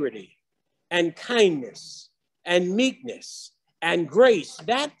integrity and kindness and meekness and grace,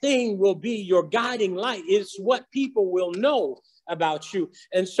 that thing will be your guiding light. It's what people will know about you.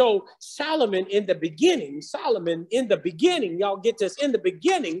 And so Solomon in the beginning, y'all get this, in the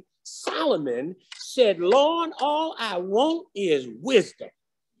beginning, Solomon said, Lord, all I want is wisdom.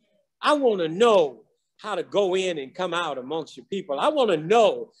 I want to know how to go in and come out amongst your people. I want to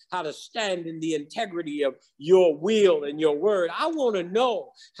know how to stand in the integrity of your will and your word. I want to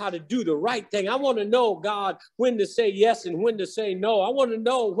know how to do the right thing. I want to know, God, when to say yes and when to say no. I want to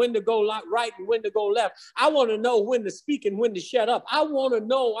know when to go right and when to go left. I want to know when to speak and when to shut up. I want to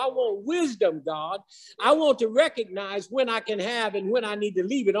know. I want wisdom, God. I want to recognize when I can have and when I need to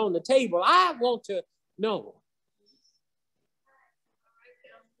leave it on the table. I want to know.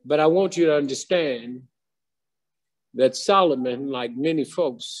 But I want you to understand that Solomon, like many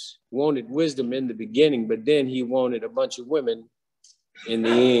folks, wanted wisdom in the beginning, but then he wanted a bunch of women in the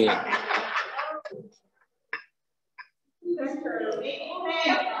end.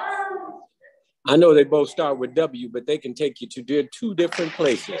 I know they both start with W, but they can take you to two different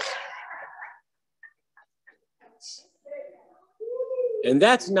places. And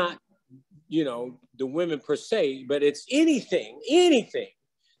that's not, you know, the women per se, but it's anything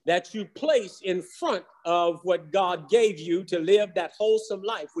that you place in front of what God gave you to live that wholesome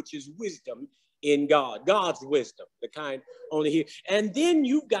life, which is wisdom in God, God's wisdom, the kind only He. And then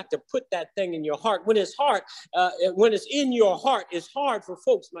you've got to put that thing in your heart. When it's in your heart, it's hard for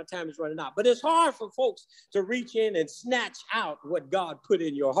folks, my time is running out, but it's hard for folks to reach in and snatch out what God put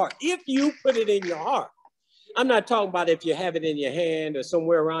in your heart. If you put it in your heart, I'm not talking about if you have it in your hand or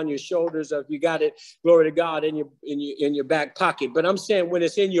somewhere around your shoulders, or if you got it, glory to God, in your back pocket. But I'm saying when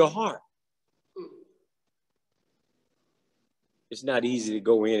it's in your heart, it's not easy to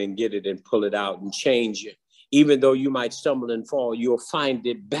go in and get it and pull it out and change it. Even though you might stumble and fall, you'll find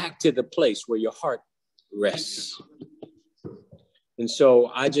it back to the place where your heart rests. And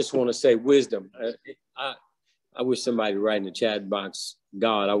so I just want to say wisdom. I wish somebody write in the chat box,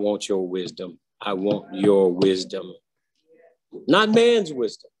 God, I want your wisdom. I want your wisdom, not man's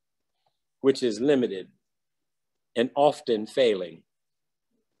wisdom, which is limited and often failing,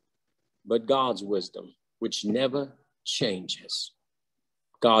 but God's wisdom, which never changes.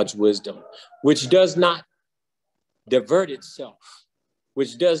 God's wisdom, which does not divert itself,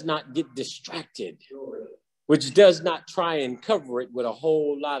 which does not get distracted, which does not try and cover it with a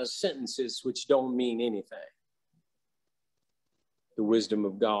whole lot of sentences which don't mean anything. The wisdom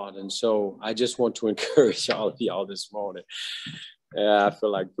of God. And so I just want to encourage all of y'all this morning. I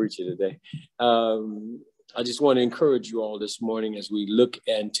feel like preaching today. I just want to encourage you all this morning as we look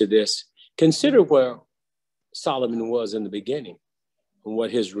into this. Consider where Solomon was in the beginning and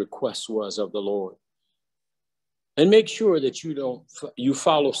what his request was of the Lord. And make sure that you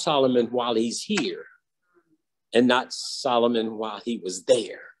follow Solomon while he's here and not Solomon while he was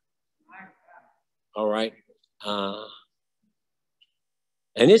there. All right.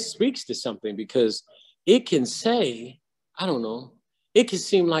 And it speaks to something, because it can say, I don't know, it could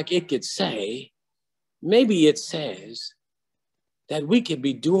seem like it could say, maybe it says that we could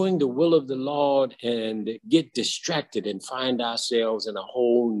be doing the will of the Lord and get distracted and find ourselves in a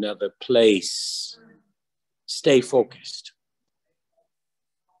whole nother place. Stay focused.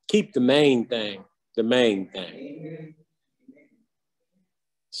 Keep the main thing, the main thing.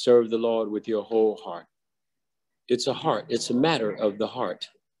 Serve the Lord with your whole heart. It's a heart. It's a matter of the heart.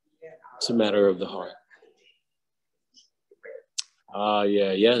 It's a matter of the heart.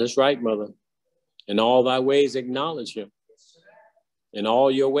 Yeah, that's right, mother. In all thy ways, acknowledge him. In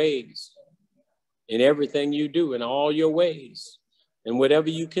all your ways. In everything you do, in all your ways. And whatever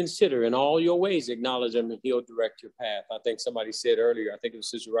you consider, in all your ways, acknowledge him and he'll direct your path. I think somebody said earlier, I think it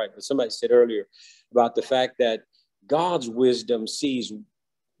was Sister Wright, but somebody said earlier about the fact that God's wisdom sees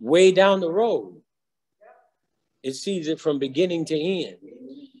way down the road. It sees it from beginning to end.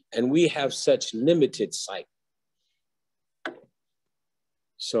 And we have such limited sight.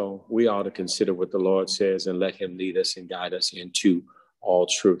 So we ought to consider what the Lord says and let him lead us and guide us into all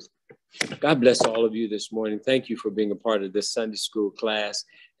truth. God bless all of you this morning. Thank you for being a part of this Sunday school class.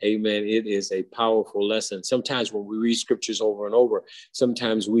 Amen. It is a powerful lesson. Sometimes when we read scriptures over and over,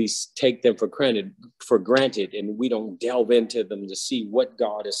 sometimes we take them for granted, and we don't delve into them to see what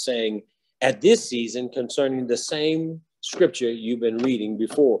God is saying at this season concerning the same scripture you've been reading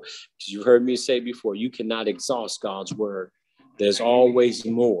before. Because you've heard me say before, you cannot exhaust God's word. There's always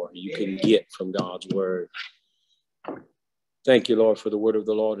more you can get from God's word. Thank you, Lord, for the word of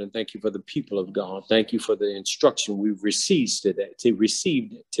the Lord, and thank you for the people of God. Thank you for the instruction we've received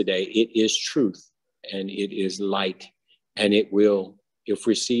today. It is truth, and it is light, and it will, if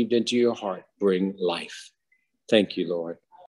received into your heart, bring life. Thank you, Lord.